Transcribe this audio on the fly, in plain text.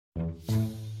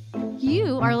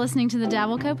You are listening to the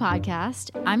Dabbleco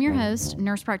podcast. I'm your host,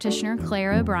 nurse practitioner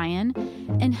Claire O'Brien.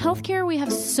 In healthcare, we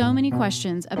have so many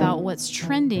questions about what's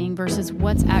trending versus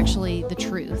what's actually the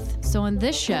truth. So in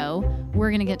this show, we're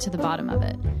going to get to the bottom of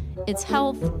it. It's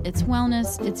health, it's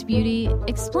wellness, it's beauty,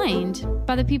 explained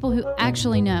by the people who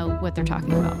actually know what they're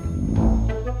talking about.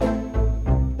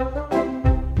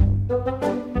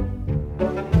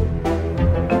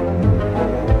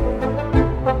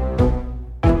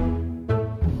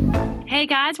 Hey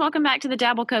guys, welcome back to the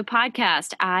Dabbleco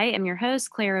podcast. I am your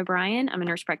host, Claire O'Brien. I'm a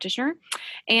nurse practitioner.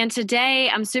 And today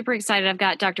I'm super excited. I've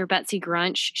got Dr. Betsy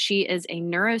Grunch. She is a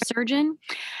neurosurgeon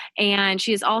and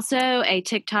she is also a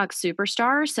TikTok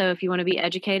superstar. So if you want to be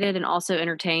educated and also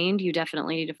entertained, you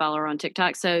definitely need to follow her on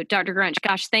TikTok. So Dr. Grunch,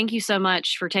 gosh, thank you so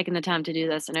much for taking the time to do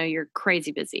this. I know you're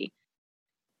crazy busy.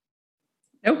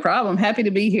 No problem. Happy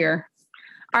to be here.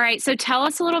 All right. So tell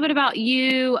us a little bit about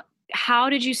you. How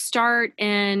did you start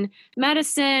in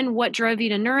medicine? What drove you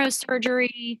to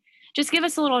neurosurgery? Just give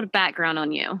us a little background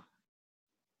on you.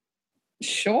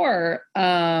 Sure.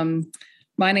 My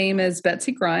name is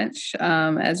Betsy Grunch.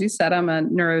 As you said, I'm a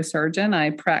neurosurgeon. I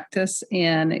practice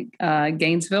in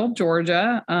Gainesville,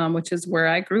 Georgia, which is where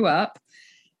I grew up.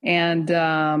 And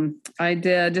I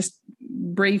did, just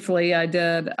briefly, I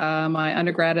did my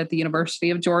undergrad at the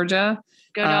University of Georgia.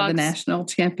 Go Dogs. The national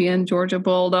champion Georgia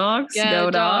Bulldogs.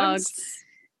 Go Dogs.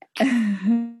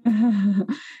 And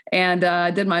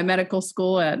I did my medical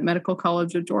school at Medical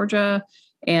College of Georgia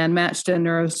and matched in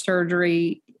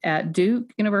neurosurgery at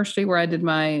Duke University, where I did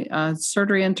my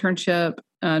surgery internship,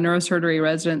 neurosurgery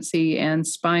residency, and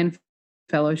spine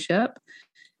fellowship.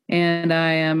 And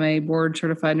I am a board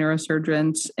certified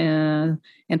neurosurgeon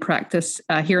in practice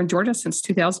here in Georgia since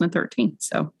 2013.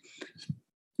 So.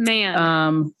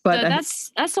 Man, but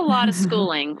so that's a lot of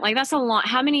schooling. Like that's a lot.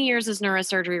 How many years is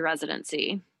neurosurgery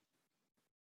residency?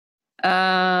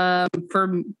 For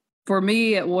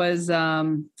me, it was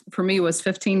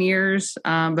 15 years.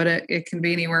 But it can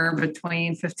be anywhere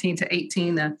between 15 to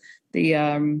 18.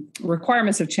 The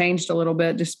requirements have changed a little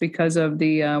bit just because of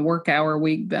the work hour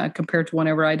week compared to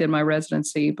whenever I did my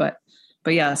residency. But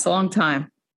yeah, it's a long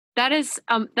time. That is,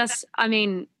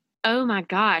 oh my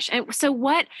gosh. And so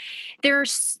there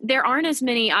aren't as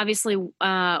many, obviously,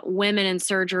 women in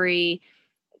surgery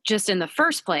just in the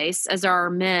first place as there are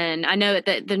men. I know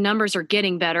that the numbers are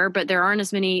getting better, but there aren't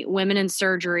as many women in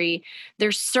surgery.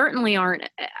 There certainly aren't.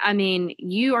 I mean,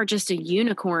 you are just a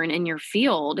unicorn in your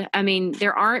field. I mean,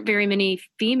 there aren't very many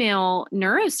female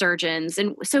neurosurgeons.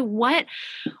 And so what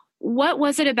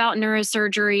was it about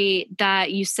neurosurgery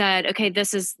that you said, okay,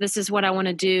 this is what I want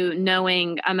to do,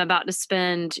 knowing I'm about to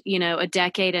spend, a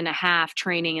decade and a half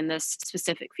training in this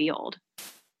specific field?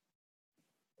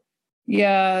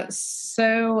 Yeah.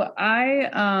 So I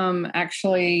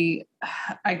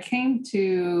came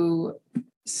to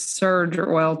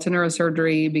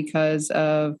neurosurgery because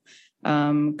of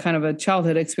kind of a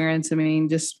childhood experience. I mean,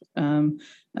 just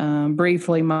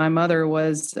briefly, my mother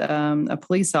was a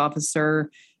police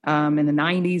officer in the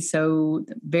 90s. So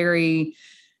very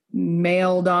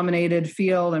male dominated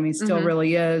field. I mean, still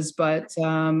really is, but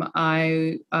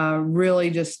I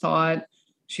really just thought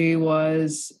she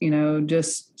was,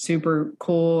 just super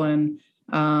cool. And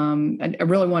I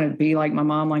really wanted to be like my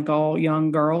mom, like all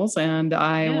young girls. And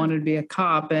I wanted to be a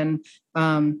cop. And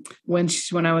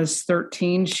when I was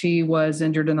 13, she was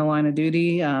injured in the line of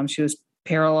duty. She was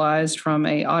paralyzed from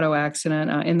a auto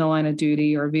accident in the line of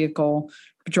duty, or vehicle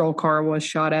patrol car was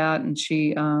shot at, and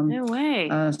she no way.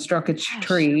 Struck a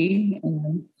tree.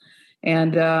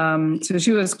 And so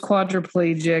she was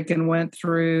quadriplegic and went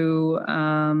through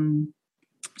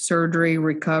surgery,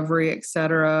 recovery, et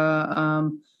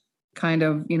cetera, kind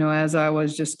of, as I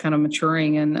was just kind of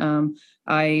maturing. And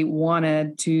I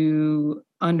wanted to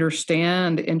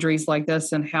understand injuries like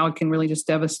this and how it can really just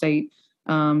devastate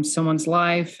someone's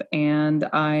life. And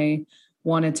I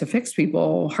wanted to fix I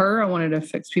wanted to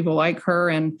fix people like her.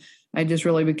 And I just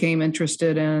really became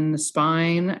interested in the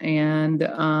spine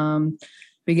and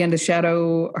began to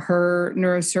shadow her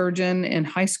neurosurgeon in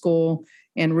high school,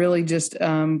 and really just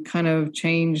kind of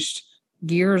changed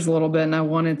gears a little bit. And I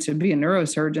wanted to be a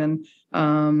neurosurgeon.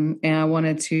 And I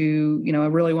wanted to, I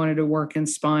really wanted to work in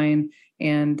spine.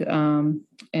 And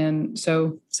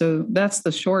so that's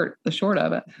the short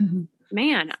of it.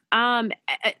 Man.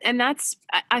 And that's,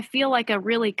 I feel like a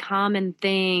really common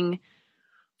thing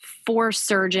for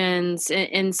surgeons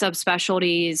in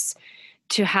subspecialties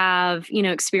to have,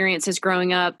 experiences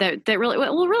growing up that really,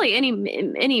 well, really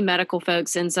any medical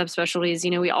folks in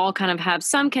subspecialties, we all kind of have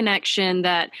some connection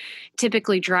that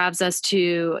typically drives us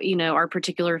to, our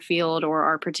particular field or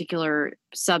our particular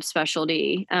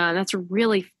subspecialty. That's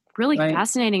really, really Right.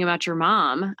 fascinating about your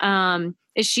mom.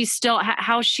 Is she still,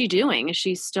 how's she doing? Is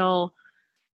she still,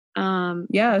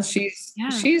 Yeah, she's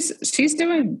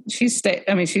doing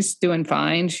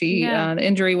fine. The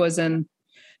injury was in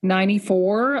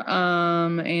 94.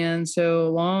 And so a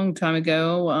long time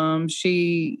ago,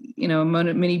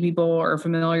 many people are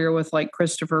familiar with like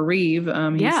Christopher Reeve.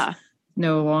 He's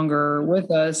no longer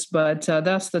with us, but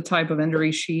that's the type of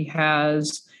injury she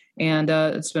has. And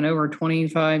it's been over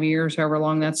 25 years, however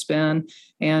long that's been.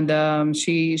 And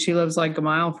she lives like a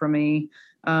mile from me.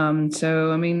 And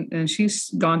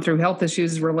she's gone through health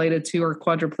issues related to her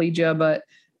quadriplegia, but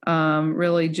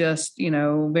really just,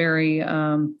 very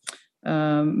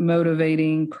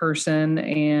motivating person,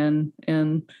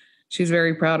 and she's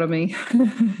very proud of me.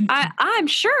 I'm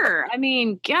sure. I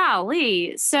mean,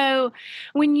 golly. So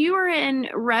when you were in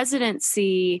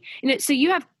residency, so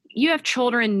you have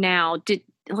children now.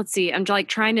 Let's see, I'm like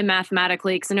trying to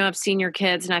mathematically, because I know I've seen your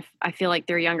kids and I feel like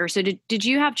they're younger. So did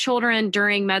you have children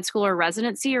during med school or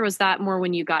residency, or was that more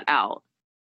when you got out?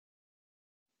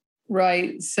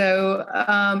 Right. So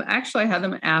actually I had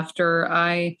them after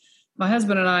my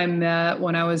husband and I met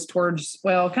when I was kind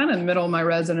of in the middle of my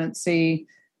residency.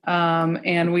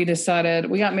 And we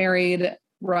got married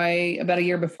right about a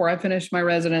year before I finished my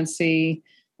residency.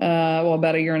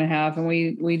 About a year and a half. And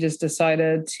we just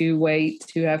decided to wait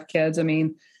to have kids. I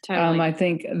mean, totally. I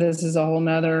think this is a whole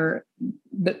nother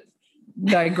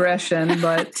digression,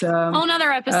 but, whole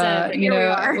nother episode.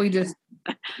 We just,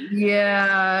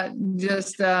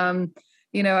 I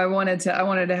wanted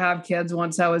to have kids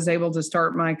once I was able to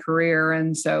start my career.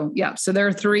 And so, so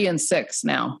they're 3 and 6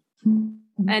 now.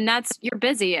 And you're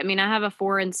busy. I mean, I have a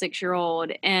 4 and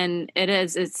 6-year-old, and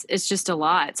it's just a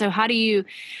lot. So how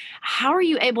are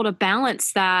you able to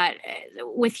balance that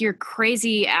with your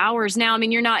crazy hours now? I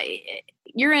mean, you're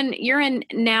in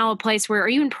now a place where, are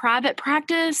you in private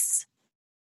practice?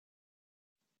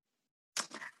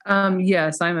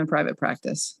 Yes, I'm in private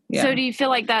practice. Yeah. So do you feel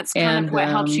like that's kind of what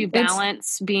helps you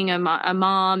balance being a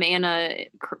mom and a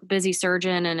busy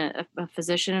surgeon and a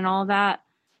physician and all of that?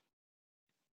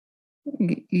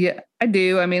 Yeah, I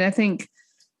do. I mean, I think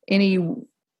any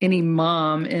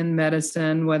mom in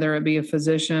medicine, whether it be a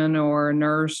physician or a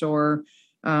nurse or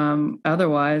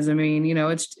otherwise, I mean,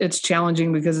 it's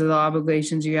challenging because of the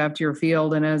obligations you have to your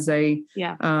field. And as a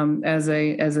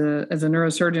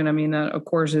neurosurgeon, I mean, that of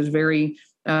course is very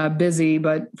busy,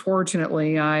 but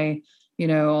fortunately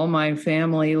all my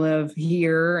family live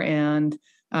here, and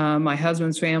my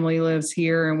husband's family lives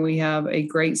here, and we have a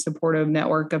great supportive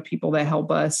network of people that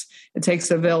help us. It takes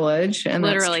a village, and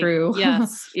literally, that's true.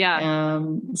 Yes. Yeah.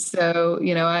 So,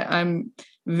 I'm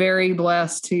very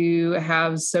blessed to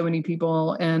have so many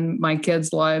people in my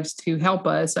kids' lives to help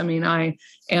us. I mean, I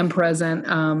am present,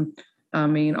 all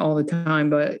the time,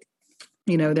 but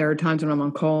there are times when I'm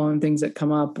on call and things that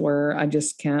come up where I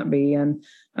just can't be. And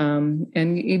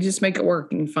you just make it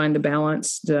work and find the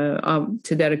balance to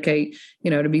dedicate,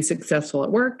 to be successful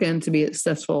at work and to be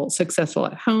successful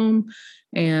at home.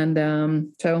 And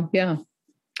yeah.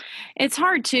 It's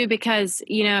hard too, because,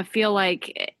 I feel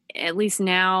like at least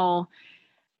now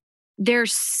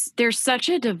there's such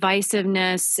a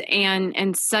divisiveness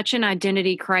and such an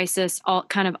identity crisis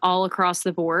all across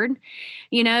the board,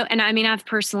 and I mean, I've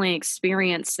personally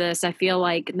experienced this. I feel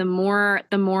like the more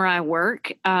I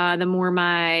work, the more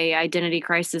my identity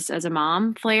crisis as a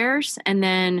mom flares. And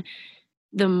then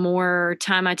the more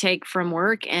time I take from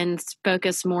work and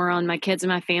focus more on my kids and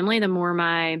my family, the more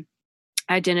my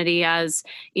identity as,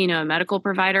 a medical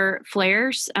provider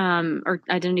flares, or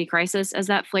identity crisis as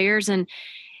that flares. And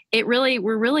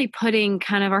we're really putting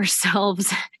kind of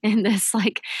ourselves in this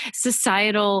like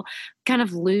societal kind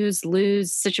of lose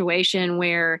situation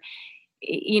where,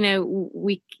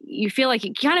 you feel like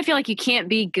you can't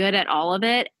be good at all of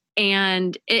it.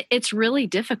 And it's really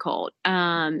difficult.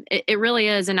 It really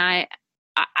is. And I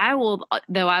will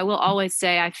always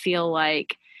say, I feel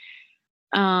like,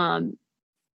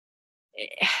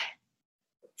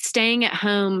 staying at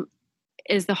home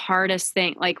is the hardest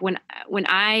thing. Like when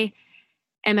I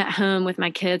am at home with my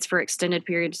kids for extended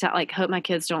periods, like, hope my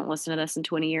kids don't listen to this in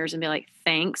 20 years and be like,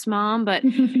 thanks, Mom. But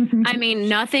I mean,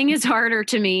 nothing is harder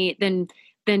to me than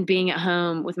being at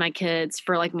home with my kids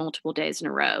for like multiple days in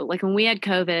a row. Like when we had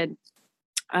COVID,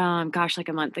 like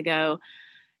a month ago,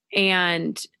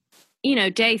 and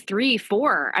day 3,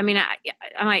 4, I mean,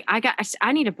 I'm like,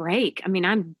 I need a break. I mean,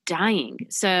 I'm dying.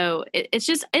 So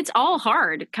it's all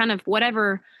hard, kind of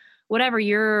whatever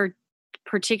your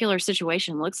particular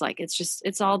situation looks like.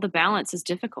 It's all, the balance is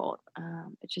difficult.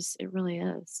 It really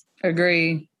is.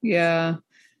 Agree. Yeah.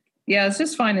 Yeah, it's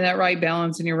just finding that right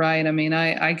balance. And you're right. I mean,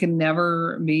 I can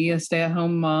never be a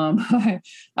stay-at-home mom.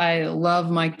 I love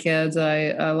my kids.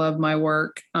 I love my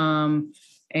work.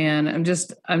 And I'm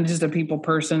just a people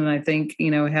person. And I think,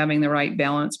 having the right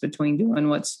balance between doing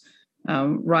what's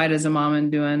right as a mom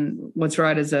and doing what's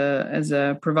right as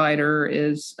a provider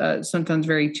is sometimes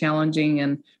very challenging.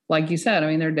 And like you said, I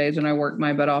mean, there are days when I work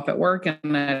my butt off at work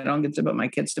and I don't get to put my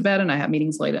kids to bed and I have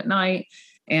meetings late at night.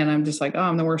 And I'm just like, oh,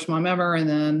 I'm the worst mom ever. And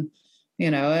then,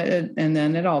 and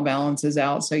then it all balances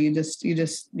out. So you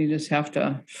just have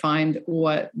to find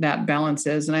what that balance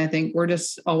is. And I think we're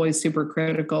just always super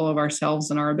critical of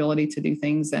ourselves and our ability to do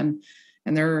things. And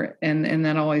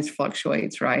that always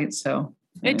fluctuates. Right. So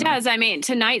it does. I mean,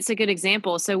 tonight's a good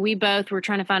example. So we both were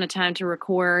trying to find a time to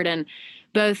record and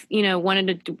both,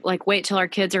 wanted to like wait till our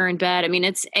kids are in bed. I mean,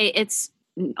 it's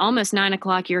almost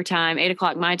 9:00 your time,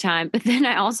 8:00 my time. But then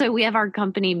we have our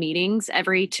company meetings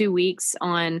every 2 weeks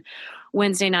on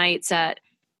Wednesday nights at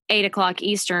 8:00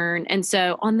 Eastern. And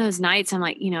so on those nights, I'm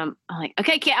like,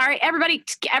 okay, all right, everybody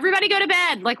go to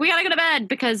bed. Like we got to go to bed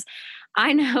because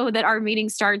I know that our meeting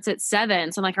starts at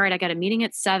 7. So I'm like, all right, I got a meeting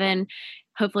at 7.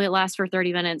 Hopefully it lasts for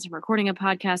 30 minutes. I'm recording a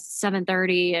podcast at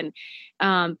 7:30.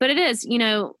 And, but it is,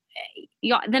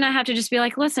 then I have to just be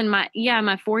like, listen, my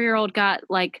 4-year-old got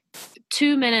like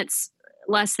 2 minutes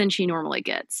less than she normally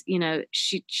gets.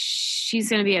 She's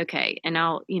going to be okay. And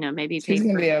I'll, maybe she's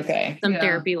going to be okay. Some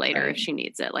therapy later if she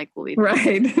needs it. Like we'll be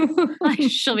right. Like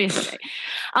she'll be okay.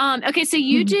 Okay. So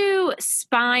you do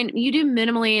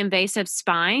minimally invasive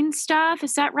spine stuff.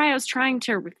 Is that right? I was trying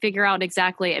to figure out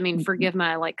exactly. I mean, forgive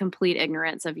my like complete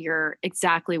ignorance of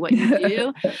exactly what you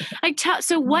do.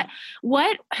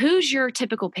 Who's your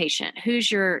typical patient? Who's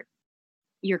your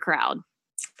crowd?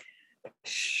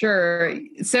 Sure.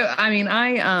 So, I mean,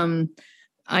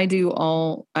 I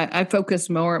focus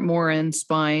more in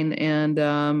spine and,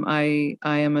 I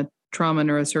am a trauma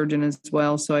neurosurgeon as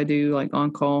well. So I do like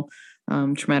on-call,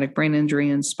 traumatic brain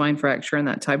injury and spine fracture and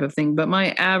that type of thing. But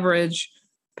my average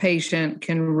patient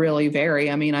can really vary.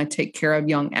 I mean, I take care of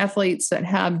young athletes that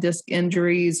have disc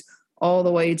injuries all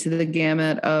the way to the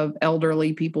gamut of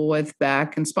elderly people with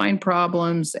back and spine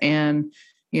problems and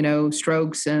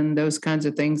strokes and those kinds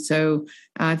of things. So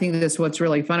I think that's what's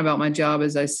really fun about my job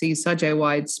is I see such a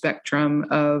wide spectrum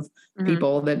of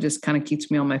people that just kind of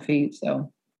keeps me on my feet.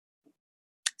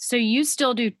 So you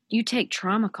still you take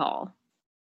trauma call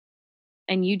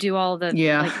and you do all the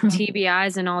like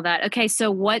TBIs and all that. Okay. So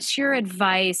what's your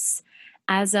advice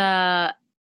as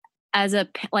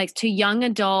like to young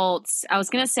adults? I was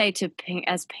going to say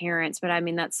as parents, but I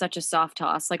mean, that's such a soft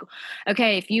toss. Like,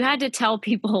 okay, if you had to tell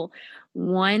people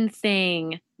one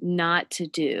thing not to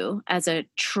do as a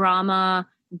trauma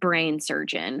brain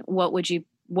surgeon, what would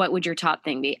your top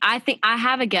thing be? I think I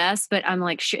have a guess, but I'm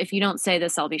like, if you don't say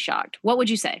this, I'll be shocked. What would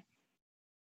you say?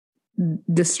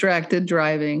 Distracted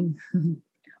driving.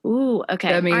 Ooh,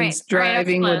 okay. That means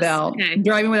driving without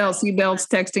seatbelts,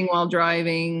 texting while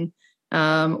driving.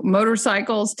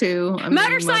 Motorcycles too.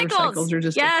 Motorcycles are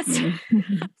just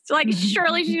So like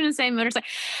surely she's gonna say motorcycle.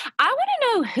 I want to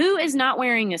know who is not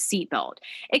wearing a seatbelt.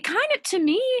 It kind of, to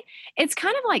me, it's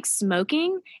kind of like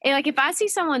smoking. Like if I see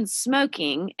someone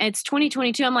smoking, it's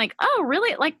 2022. I'm like, oh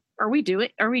really? Like, are we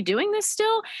doing this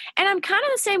still? And I'm kind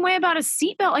of the same way about a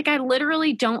seatbelt. Like I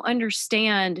literally don't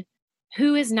understand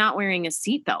who is not wearing a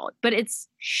seatbelt, but it's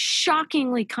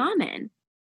shockingly common.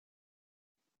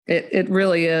 It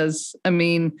really is. I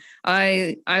mean,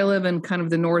 I live in kind of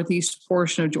the northeast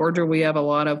portion of Georgia. We have a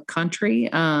lot of country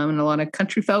and a lot of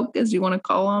country folk, as you want to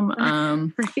call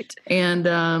them. Right. And,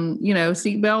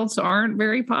 seatbelts aren't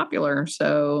very popular.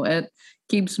 So it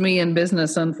keeps me in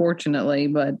business, unfortunately.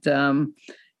 But, I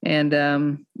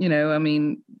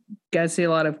mean, guys see a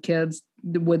lot of kids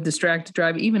with distracted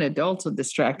driving, even adults with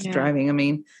distracted driving. I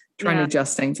mean, trying to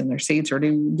adjust things in their seats or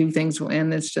do things.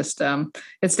 And it's just,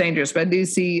 it's dangerous. But I do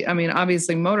see, I mean,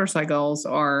 obviously motorcycles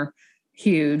are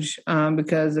huge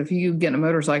because if you get in a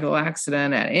motorcycle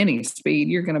accident at any speed,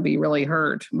 you're going to be really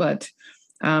hurt. But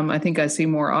I think I see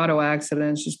more auto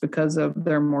accidents just because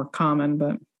they're more common.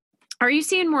 But are you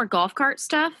seeing more golf cart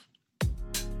stuff?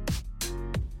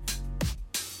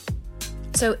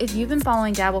 So if you've been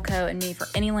following Dabbleco and me for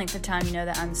any length of time, you know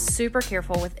that I'm super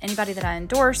careful with anybody that I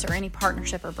endorse or any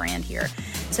partnership or brand here.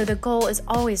 So the goal is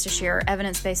always to share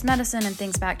evidence-based medicine and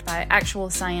things backed by actual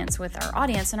science with our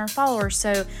audience and our followers.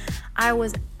 So I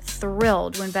was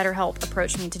thrilled when BetterHelp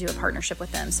approached me to do a partnership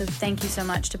with them. So thank you so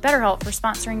much to BetterHelp for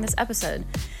sponsoring this episode.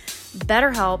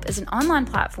 BetterHelp is an online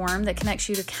platform that connects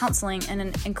you to counseling in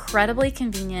an incredibly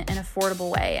convenient and affordable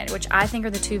way, which I think are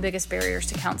the two biggest barriers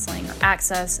to counseling, are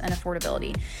access and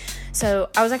affordability. So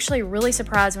I was actually really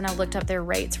surprised when I looked up their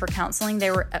rates for counseling.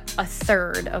 They were a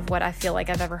third of what I feel like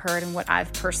I've ever heard and what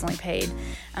I've personally paid.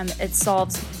 It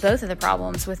solves both of the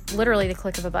problems with literally the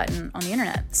click of a button on the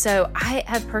internet. So I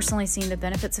have personally seen the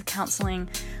benefits of counseling.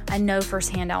 I know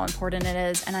firsthand how important it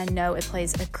is, and I know it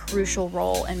plays a crucial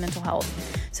role in mental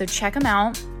health. So check them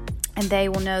out, and they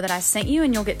will know that I sent you,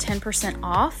 and you'll get 10%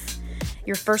 off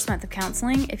your first month of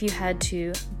counseling if you head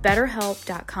to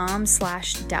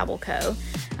betterhelp.com/dabbleco.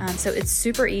 So it's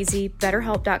super easy,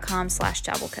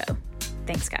 betterhelp.com/dabbleco.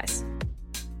 Thanks, guys.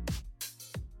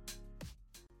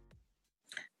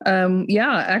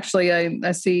 Actually,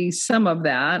 I see some of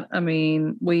that. I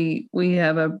mean, we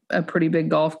have a pretty big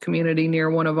golf community near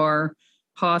one of our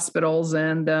hospitals,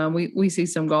 and we see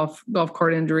some golf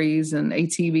cart injuries and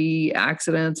ATV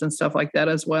accidents and stuff like that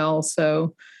as well.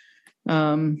 So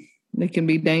it can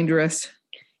be dangerous.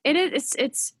 It is.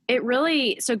 It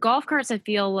really. So golf carts, I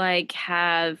feel like,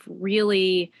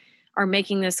 are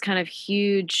making this kind of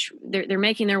huge. They're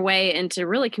making their way into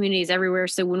really communities everywhere.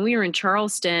 So when we were in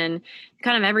Charleston,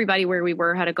 kind of everybody where we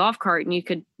were had a golf cart, and you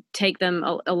could take them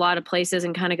a lot of places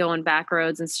and kind of go on back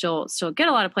roads and still get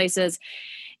a lot of places.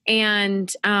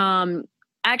 And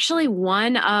actually,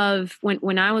 when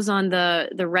I was on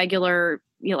the regular,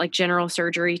 like general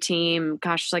surgery team,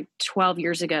 gosh, like 12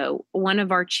 years ago, one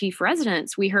of our chief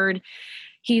residents, we heard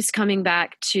he's coming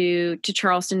back to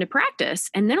Charleston to practice.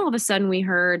 And then all of a sudden we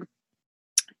heard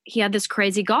he had this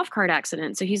crazy golf cart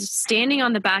accident. So he's standing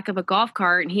on the back of a golf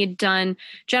cart, and he had done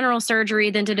general surgery,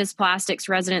 then did his plastics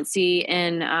residency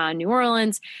in New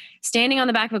Orleans, standing on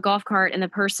the back of a golf cart, and the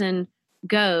person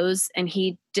goes, and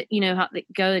he, how they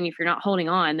go, and if you're not holding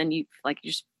on, then you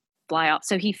just fly out.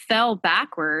 So he fell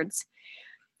backwards,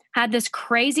 had this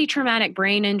crazy traumatic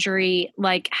brain injury,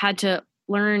 had to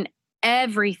learn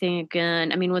everything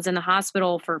again. I mean, was in the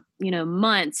hospital for,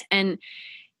 months, and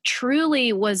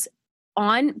truly was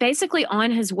basically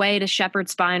on his way to Shepherd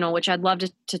Spinal, which I'd love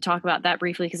to talk about that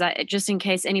briefly, because just in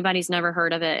case anybody's never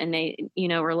heard of it and they,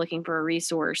 were looking for a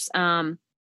resource.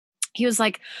 He was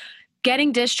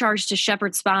getting discharged to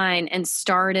Shepherd Spine and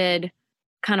started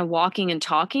kind of walking and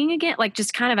talking again,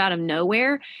 just kind of out of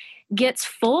nowhere, gets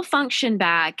full function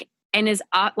back, and is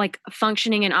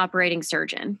functioning and operating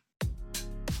surgeon.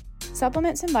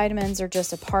 Supplements and vitamins are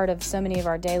just a part of so many of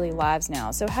our daily lives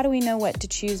now. So how do we know what to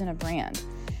choose in a brand?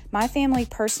 My family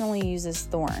personally uses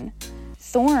Thorne.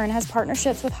 Thorne has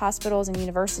partnerships with hospitals and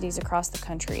universities across the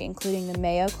country, including the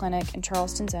Mayo Clinic and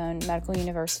Charleston's own Medical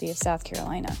University of South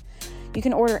Carolina. You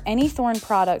can order any Thorne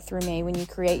product through me when you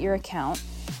create your account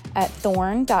at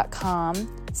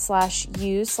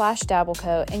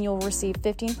thorne.com/u/dabbleco, and you'll receive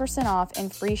 15% off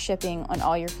and free shipping on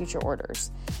all your future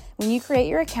orders. When you create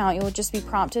your account, you'll just be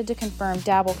prompted to confirm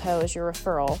Dabbleco as your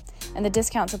referral, and the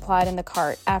discount's applied in the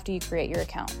cart after you create your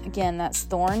account. Again, that's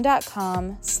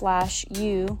thorne.com/u,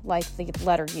 like the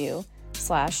letter U,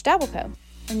 /Dabbleco.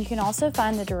 And you can also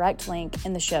find the direct link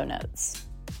in the show notes.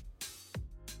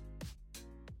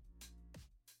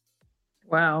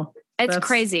 Wow. It's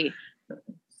crazy.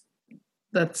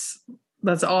 That's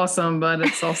awesome, but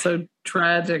it's also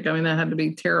tragic. I mean, that had to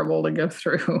be terrible to go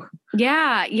through.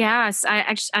 Yeah. Yes.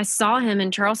 I saw him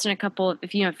in Charleston a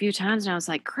few times, and I was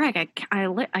like, Craig,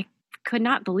 I could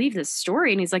not believe this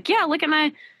story. And he's like, yeah, look at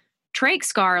my trach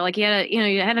scar. He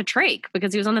had a trach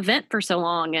because he was on the vent for so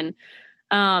long. And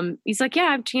he's like,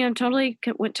 yeah, totally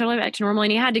went totally back to normal.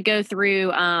 And he had to go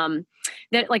through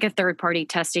that a third party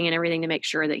testing and everything to make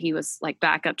sure that he was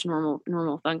back up to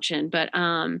normal function. But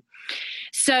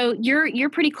so you're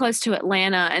pretty close to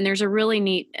Atlanta, and there's a really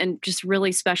neat and just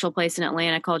really special place in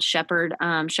Atlanta called Shepherd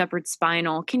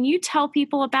Spinal. Can you tell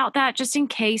people about that, just in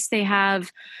case they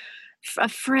have a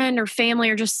friend or family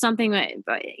or just something that,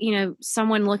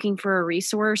 someone looking for a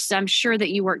resource? I'm sure that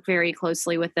you work very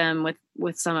closely with them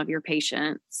with some of your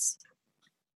patients.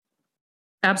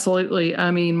 Absolutely. I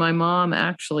mean, my mom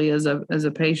actually is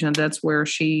a patient. That's where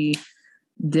she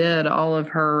did all of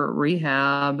her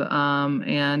rehab.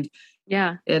 And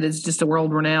yeah, it is just a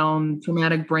world-renowned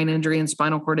traumatic brain injury and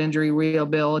spinal cord injury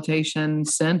rehabilitation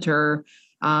center.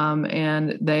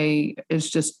 And it's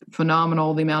just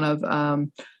phenomenal, the amount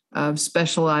of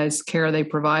specialized care they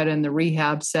provide in the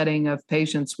rehab setting of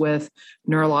patients with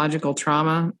neurological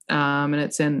trauma. And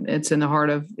it's in the heart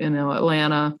of,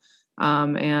 Atlanta.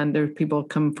 And there's people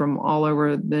come from all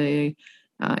over the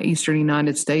Eastern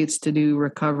United States to do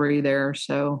recovery there.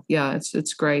 So yeah,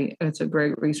 it's great. It's a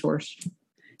great resource.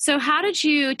 So how did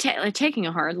you, taking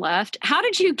a hard left, how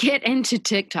did you get into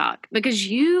TikTok? Because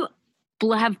you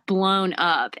have blown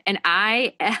up, and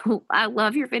I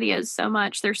love your videos so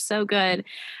much. They're so good.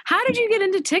 How did you get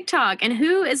into TikTok, and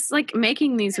who is like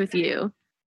making these with you?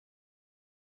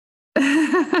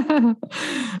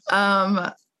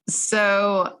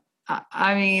 So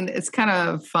I mean, it's kind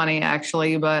of funny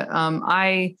actually, but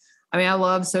I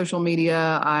love social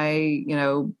media.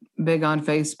 Big on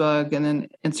Facebook, and then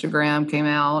Instagram came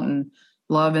out, and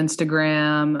love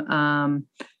Instagram.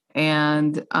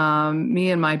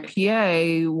 Me and my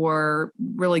PA were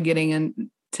really getting into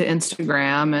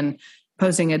Instagram and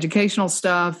posting educational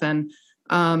stuff. And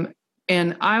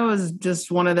I was just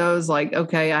one of those like,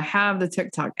 okay, I have the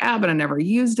TikTok app, but I never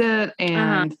used it.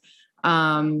 And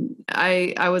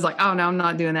I was like, oh no, I'm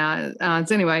not doing that.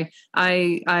 So anyway,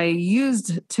 I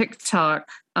used TikTok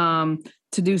to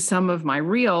do some of my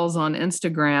reels on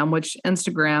Instagram, which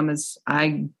Instagram is,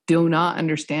 I do not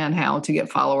understand how to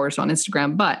get followers on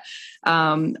Instagram, but it's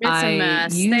a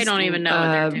mess. They don't even know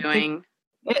what they're doing.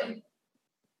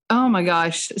 Oh my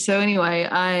gosh. So anyway,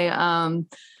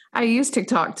 I used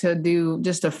TikTok to do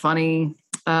just a funny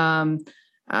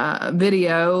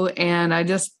video, and I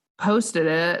just posted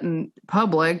it in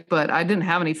public, but I didn't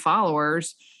have any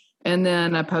followers. And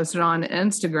then I posted on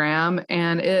Instagram,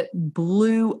 and it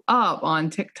blew up on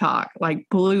TikTok, like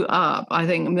blew up, I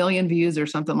think 1 million views or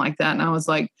something like that. And I was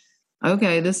like,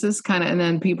 okay, this is kind of, and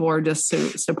then people are just so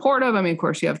supportive. I mean, of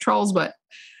course you have trolls, but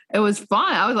it was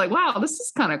fun. I was like, wow, this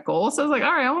is kind of cool. So I was like,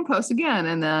 all right, I want to post again.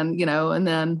 And then, and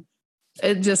then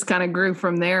it just kind of grew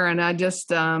from there. And I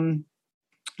just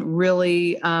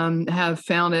really have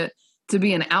found it to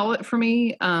be an outlet for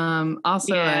me.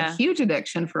 Also a huge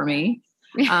addiction for me.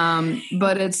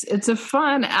 But it's a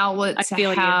fun outlet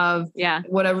to have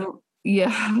whatever.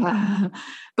 Yeah.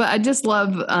 But I just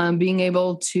love being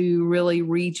able to really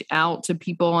reach out to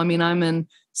people. I mean, I'm in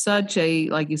such a,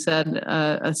 like you said,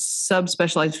 a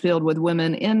subspecialized field with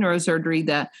women in neurosurgery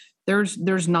that there's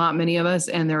not many of us,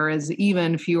 and there is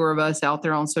even fewer of us out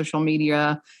there on social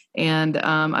media. And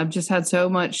I've just had so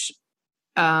much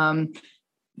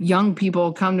young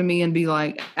people come to me and be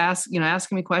like, asking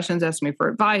me questions, asking me for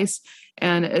advice.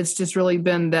 And it's just really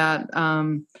been that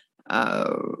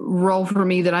role for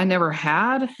me that I never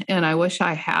had. And I wish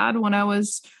I had when I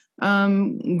was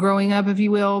growing up, if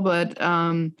you will. But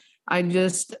I'm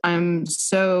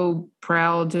so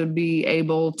proud to be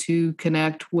able to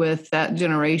connect with that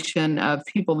generation of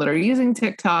people that are using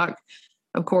TikTok.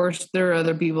 Of course, there are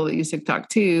other people that use TikTok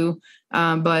too.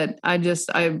 But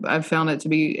I've found it to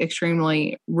be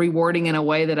extremely rewarding in a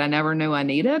way that I never knew I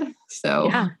needed. So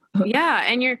yeah.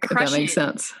 And you're crushing. That makes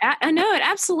sense. I know it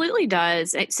absolutely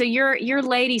does. So you're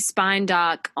Lady Spine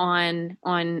Doc on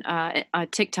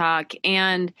TikTok,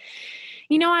 and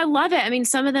I love it. I mean,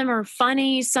 some of them are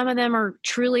funny, some of them are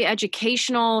truly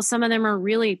educational, some of them are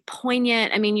really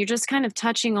poignant. I mean, you're just kind of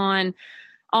touching on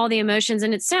all the emotions,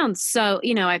 and it sounds so,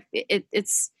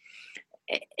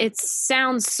 it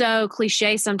sounds so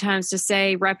cliche sometimes to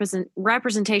say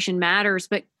representation matters,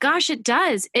 but gosh, it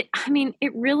does. It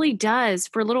really does,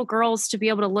 for little girls to be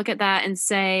able to look at that and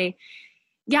say,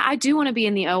 yeah, I do want to be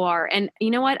in the OR. And you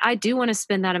know what? I do want to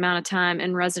spend that amount of time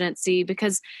in residency,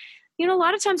 because, a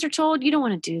lot of times they're told you don't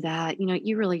want to do that.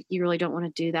 You really don't want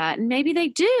to do that. And maybe they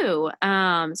do. So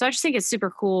I just think it's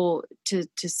super cool to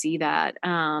see that.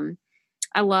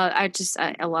 I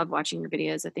love watching your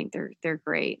videos. I think they're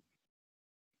great.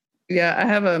 Yeah, I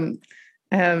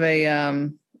have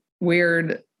a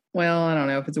weird, well, I don't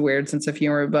know if it's a weird sense of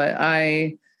humor, but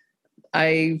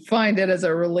I find it as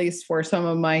a release for some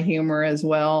of my humor as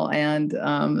well, and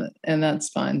that's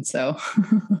fun. So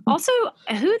also,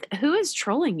 who is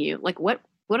trolling you? Like, what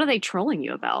are they trolling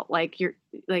you about? Like, you're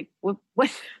like, what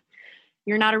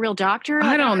you're not a real doctor?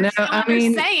 Like, I don't know. I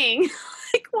mean, saying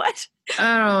like what?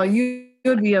 I don't know. You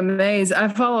would be amazed. I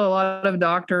follow a lot of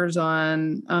doctors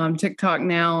on TikTok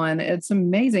now, and it's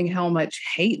amazing how much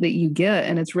hate that you get,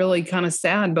 and it's really kind of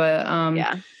sad. But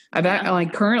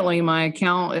like currently my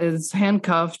account is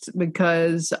handcuffed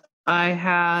because I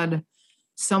had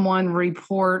someone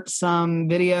report some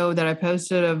video that I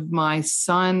posted of my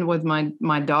son with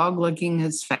my dog licking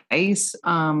his face,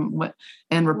 and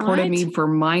reported me for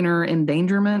minor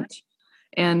endangerment.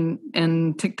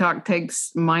 and TikTok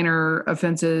takes minor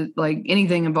offenses, like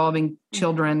anything involving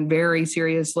children, very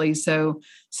seriously. So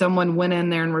someone went in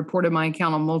there and reported my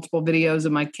account on multiple videos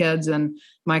of my kids, and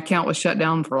my account was shut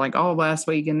down for like all last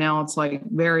week. And now it's like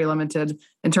very limited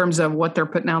in terms of what they're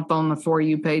putting out on the For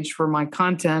You page for my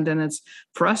content. And it's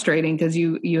frustrating because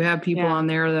you have people on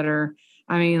there that are,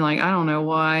 I mean, like, I don't know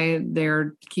why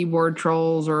they're keyboard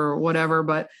trolls or whatever,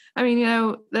 but I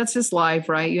mean, that's just life,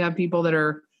 right? You have people that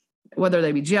are, whether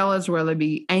they be jealous, whether they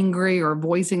be angry or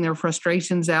voicing their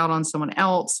frustrations out on someone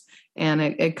else. And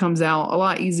it comes out a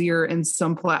lot easier in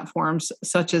some platforms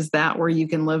such as that, where you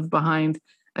can live behind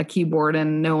a keyboard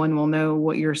and no one will know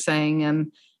what you're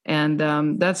saying. And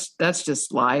that's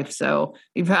just life. So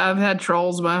I've had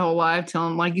trolls my whole life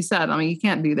telling, like you said, I mean, you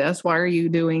can't do this. Why are you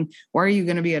going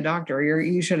to be a doctor?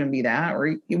 You shouldn't be that.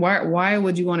 Or why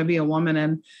would you want to be a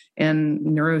woman in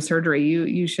neurosurgery?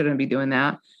 You shouldn't be doing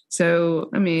that. So,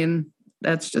 I mean,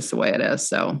 that's just the way it is.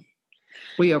 So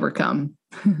we overcome.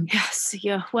 Yes.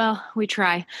 Yeah. Well, we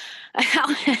try.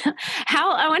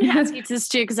 How I want to ask you this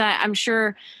too, because I'm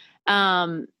sure,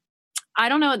 I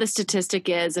don't know what the statistic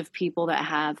is of people that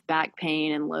have back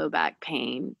pain and low back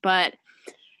pain, but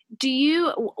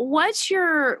what's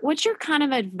your kind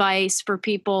of advice for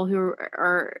people who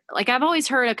are like, I've always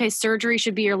heard, okay, surgery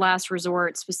should be your last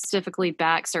resort, specifically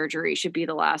back surgery should be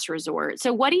the last resort.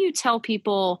 So what do you tell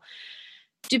people?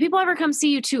 Do people ever come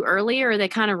see you too early, or are they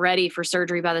kind of ready for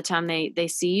surgery by the time they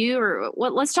see you? Or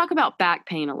what? Let's talk about back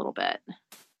pain a little bit.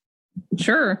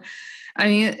 Sure. I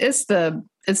mean, it's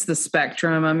the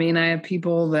spectrum. I mean, I have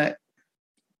people that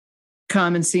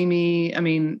come and see me. I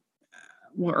mean,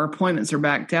 our appointments are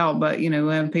backed out, but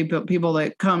I have people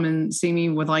that come and see me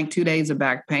with like 2 days of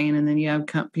back pain. And then you have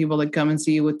people that come and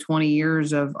see you with 20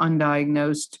 years of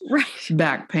undiagnosed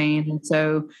back pain. And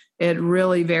so it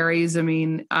really varies. I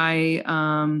mean,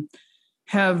 I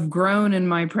have grown in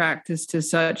my practice to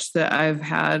such that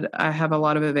I have a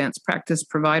lot of advanced practice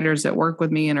providers that work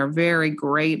with me and are very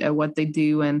great at what they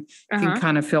do and can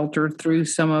kind of filter through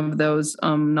some of those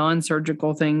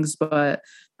non-surgical things. But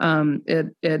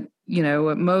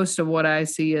most of what I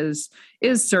see is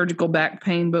surgical back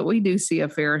pain, but we do see a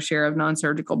fair share of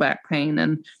non-surgical back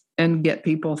pain and get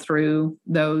people through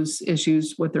those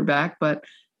issues with their back. But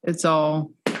it's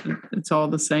all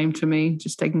the same to me,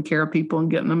 just taking care of people and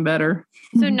getting them better.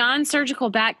 So non-surgical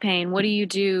back pain, what do you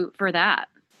do for that?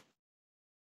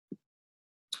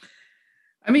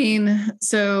 I mean,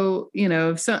 so,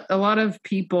 a lot of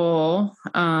people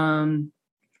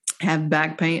have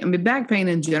back pain. I mean, back pain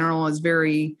in general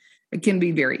it can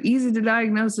be very easy to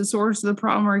diagnose the source of the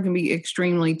problem, or it can be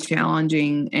extremely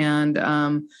challenging.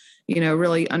 And,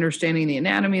 really understanding the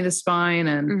anatomy of the spine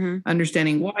and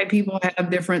understanding why people have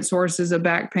different sources of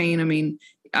back pain. I mean,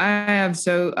 a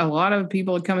lot of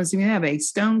people come and see me, they have a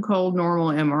stone cold normal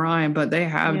MRI, but they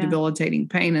have debilitating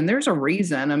pain. And there's a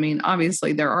reason. I mean,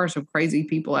 obviously there are some crazy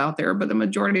people out there, but the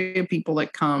majority of people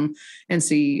that come and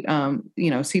see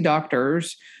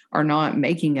doctors are not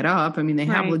making it up. I mean, they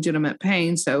have legitimate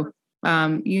pain. So,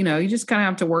 you just kind of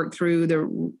have to work through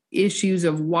the issues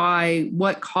of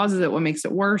what causes it, what makes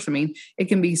it worse. I mean, it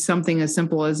can be something as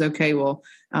simple as, okay, well,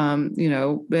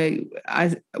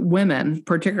 women,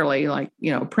 particularly like,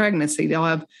 pregnancy, they'll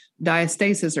have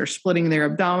diastasis or splitting their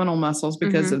abdominal muscles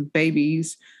because of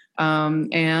babies.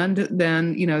 And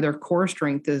then, their core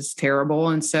strength is terrible.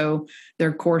 And so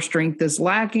their core strength is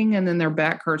lacking, and then their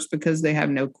back hurts because they have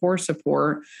no core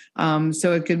support.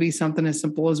 So it could be something as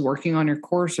simple as working on your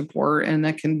core support, and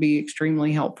that can be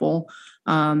extremely helpful.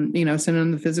 Sending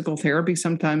them to physical therapy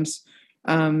sometimes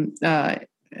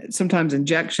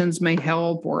injections may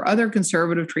help, or other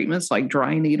conservative treatments like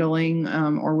dry needling,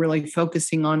 or really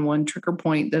focusing on one trigger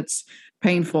point that's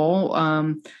painful.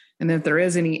 And if there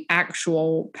is any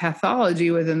actual pathology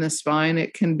within the spine,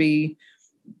 it can be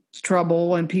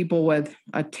trouble in people with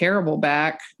a terrible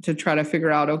back to try to figure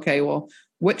out, okay, well,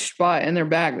 which spot in their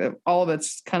back, all of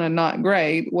it's kind of not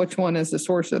great, which one is the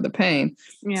source of the pain.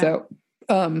 Yeah. So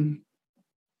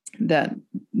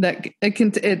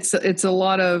it's a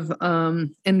lot of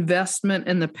investment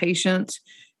in the patient.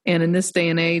 And in this day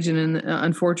and age, and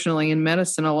unfortunately in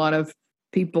medicine, a lot of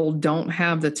people don't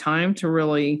have the time to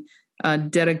really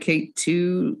dedicate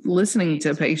to listening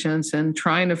to patients and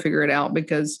trying to figure it out,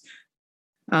 because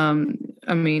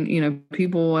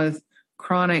people with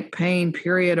chronic pain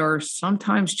period are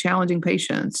sometimes challenging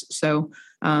patients. So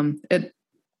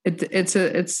it's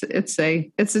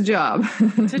a job.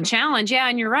 It's a challenge. Yeah.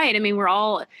 And you're right. I mean, we're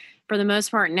all for the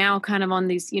most part now kind of on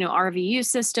these, RVU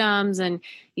systems, and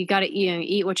you got to,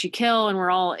 eat what you kill. And we're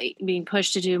all being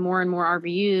pushed to do more and more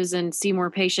RVUs and see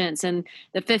more patients. And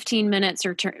the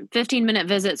 15-minute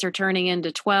visits are turning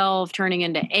into 12, turning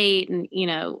into 8. And,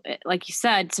 like you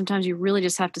said, sometimes you really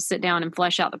just have to sit down and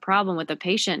flesh out the problem with the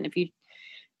patient. And if you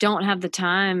don't have the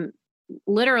time,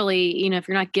 literally, if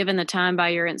you're not given the time by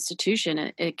your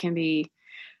institution, it can be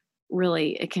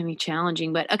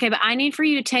challenging. But I need for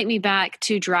you to take me back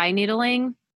to dry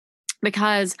needling,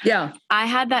 because I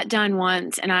had that done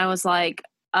once and I was like,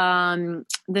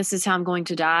 this is how I'm going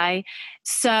to die.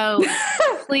 So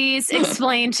please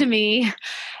explain to me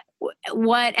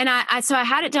what, and so I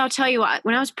had it, I'll tell you what,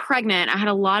 when I was pregnant, I had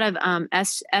a lot of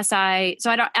SI.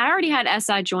 So I already had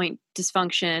SI joint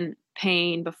dysfunction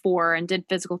pain before and did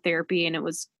physical therapy, and it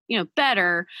was,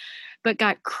 better, but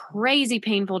got crazy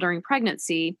painful during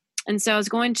pregnancy. And so I was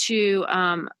going to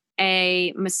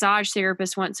a massage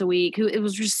therapist once a week, who, it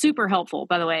was just super helpful,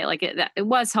 by the way. Like it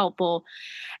was helpful.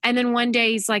 And then one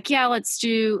day he's like, yeah, let's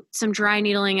do some dry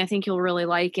needling. I think you'll really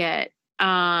like it.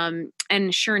 And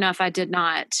sure enough, I did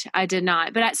not.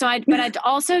 But I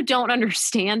also don't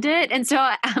understand it. And so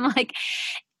I'm like,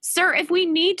 sir, if we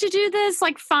need to do this,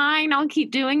 like, fine, I'll keep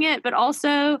doing it. But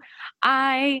also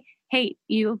I hate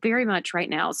you very much right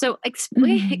now. So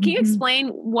can you explain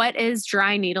what is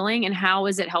dry needling and how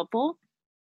is it helpful?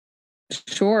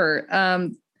 Sure.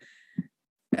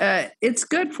 It's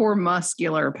good for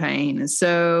muscular pain.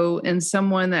 So in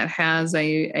someone that has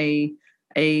a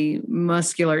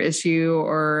muscular issue,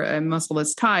 or a muscle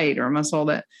that's tight, or a muscle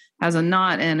that has a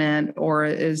knot in it, or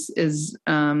is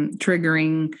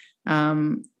triggering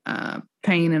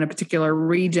pain in a particular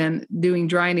region, doing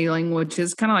dry needling, which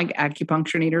is kind of like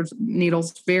acupuncture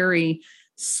needles, very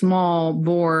small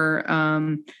bore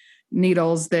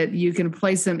needles that you can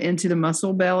place them into the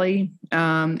muscle belly.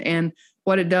 And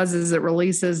what it does is it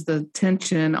releases the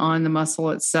tension on the muscle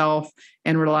itself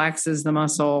and relaxes the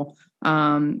muscle.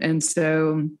 And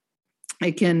so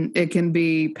it can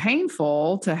be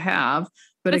painful to have,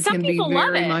 but it can be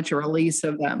very much a release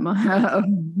of that.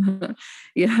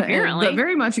 But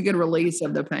very much a good release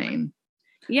of the pain.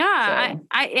 Yeah. So.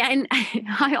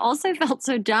 I also felt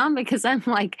so dumb because I'm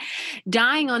like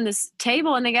dying on this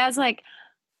table, and the guy's like,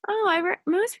 oh,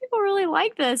 most people really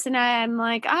like this. And I'm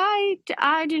like, I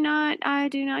do not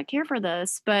care for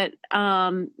this, but,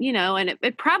 and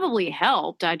it probably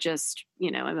helped. I just,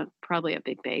 I'm probably a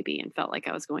big baby and felt like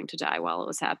I was going to die while it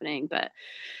was happening, but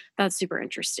that's super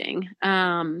interesting.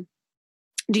 Do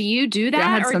you do that? Yeah, I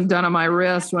had some done on my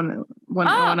wrist when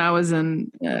I was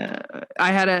in,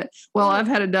 I've had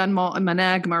it done on my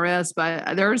neck, my wrist,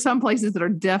 but there are some places that are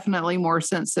definitely more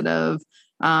sensitive.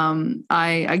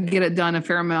 I get it done a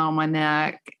fair amount on my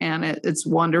neck, and it's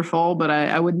wonderful, but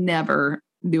I would never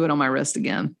do it on my wrist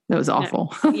again. That was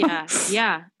awful.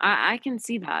 Yeah. I can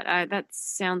see that. That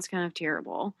sounds kind of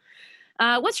terrible.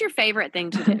 What's your favorite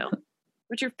thing to do?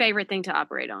 What's your favorite thing to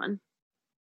operate on?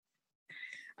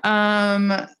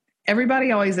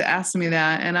 Everybody always asks me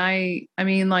that. And I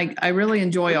mean, like, I really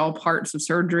enjoy all parts of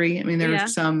surgery. I mean,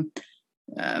 there's some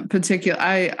particular,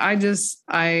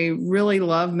 I really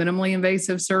love minimally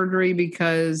invasive surgery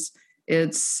because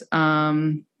it's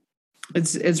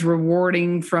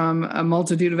rewarding from a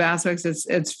multitude of aspects.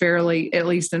 It's fairly, at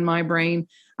least in my brain,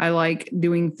 I like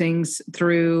doing things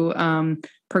through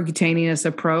percutaneous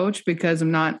approach because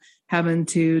I'm not having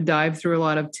to dive through a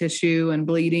lot of tissue and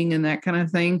bleeding and that kind of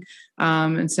thing.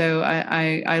 And so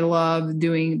I love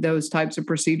doing those types of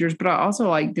procedures, but I also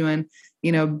like doing,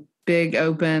 big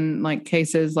open like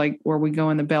cases, like where we go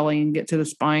in the belly and get to the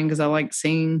spine. Cause I like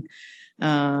seeing,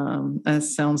 that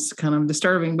sounds kind of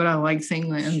disturbing, but I like seeing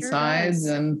the insides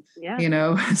and,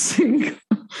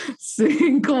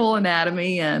 seeing cool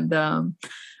anatomy. And,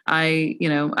 I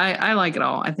like it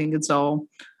all. I think it's all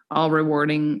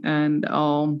rewarding and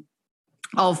all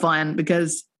fun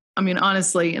because, I mean,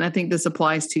 honestly, and I think this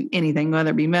applies to anything, whether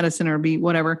it be medicine or be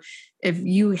whatever, if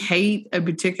you hate a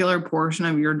particular portion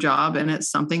of your job and it's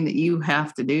something that you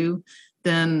have to do,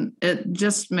 then it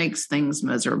just makes things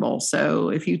miserable. So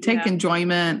if you take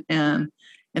enjoyment and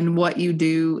what you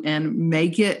do and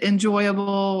make it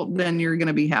enjoyable, then you're going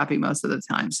to be happy most of the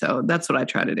time. So that's what I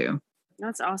try to do.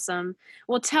 That's awesome.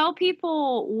 Well, tell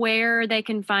people where they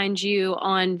can find you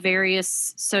on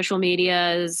various social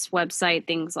medias, website,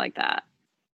 things like that.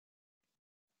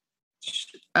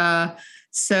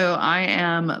 So I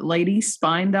am Lady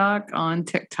Spine Doc on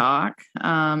TikTok,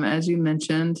 as you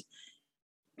mentioned,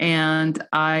 and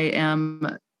I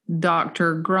am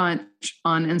Dr. Grunch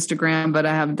on Instagram, but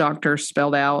I have doctor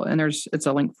spelled out, and it's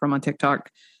a link from my TikTok.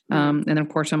 And of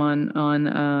course I'm on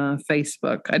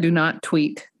Facebook. I do not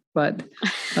tweet But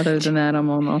other than that, I'm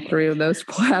on all three of those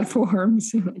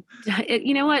platforms.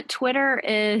 You know what? Twitter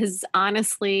is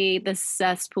honestly the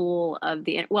cesspool of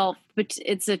but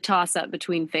it's a toss up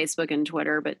between Facebook and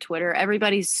Twitter. But Twitter,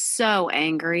 everybody's so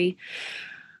angry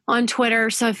on Twitter.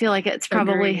 So I feel like it's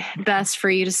probably best for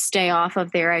you to stay off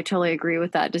of there. I totally agree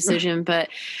with that decision. But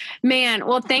man,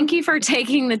 well, thank you for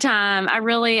taking the time. I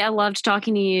loved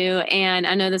talking to you. And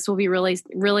I know this will be really,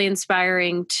 really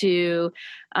inspiring to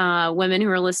women who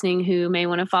are listening who may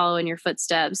want to follow in your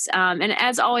footsteps. And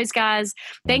as always, guys,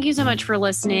 thank you so much for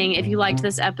listening. If you liked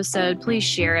this episode, please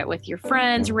share it with your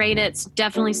friends, rate it,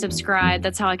 definitely subscribe.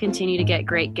 That's how I continue to get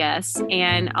great guests.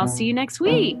 And I'll see you next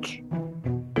week.